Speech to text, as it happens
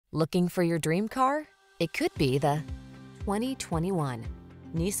Looking for your dream car? It could be the 2021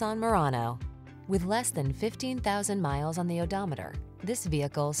 Nissan Murano. With less than 15,000 miles on the odometer, this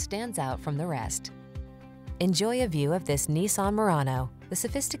vehicle stands out from the rest. Enjoy a view of this Nissan Murano, the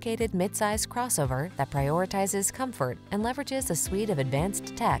sophisticated midsize crossover that prioritizes comfort and leverages a suite of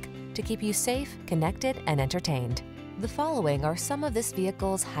advanced tech to keep you safe, connected, and entertained. The following are some of this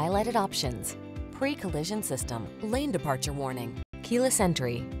vehicle's highlighted options: pre-collision system, lane departure warning, keyless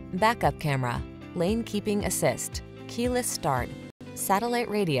entry, backup camera, lane keeping assist, keyless start, satellite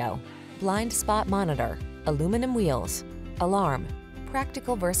radio, blind spot monitor, aluminum wheels, alarm.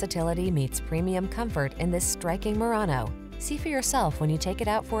 Practical versatility meets premium comfort in this striking Murano. See for yourself when you take it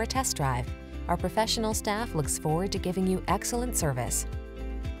out for a test drive. Our professional staff looks forward to giving you excellent service.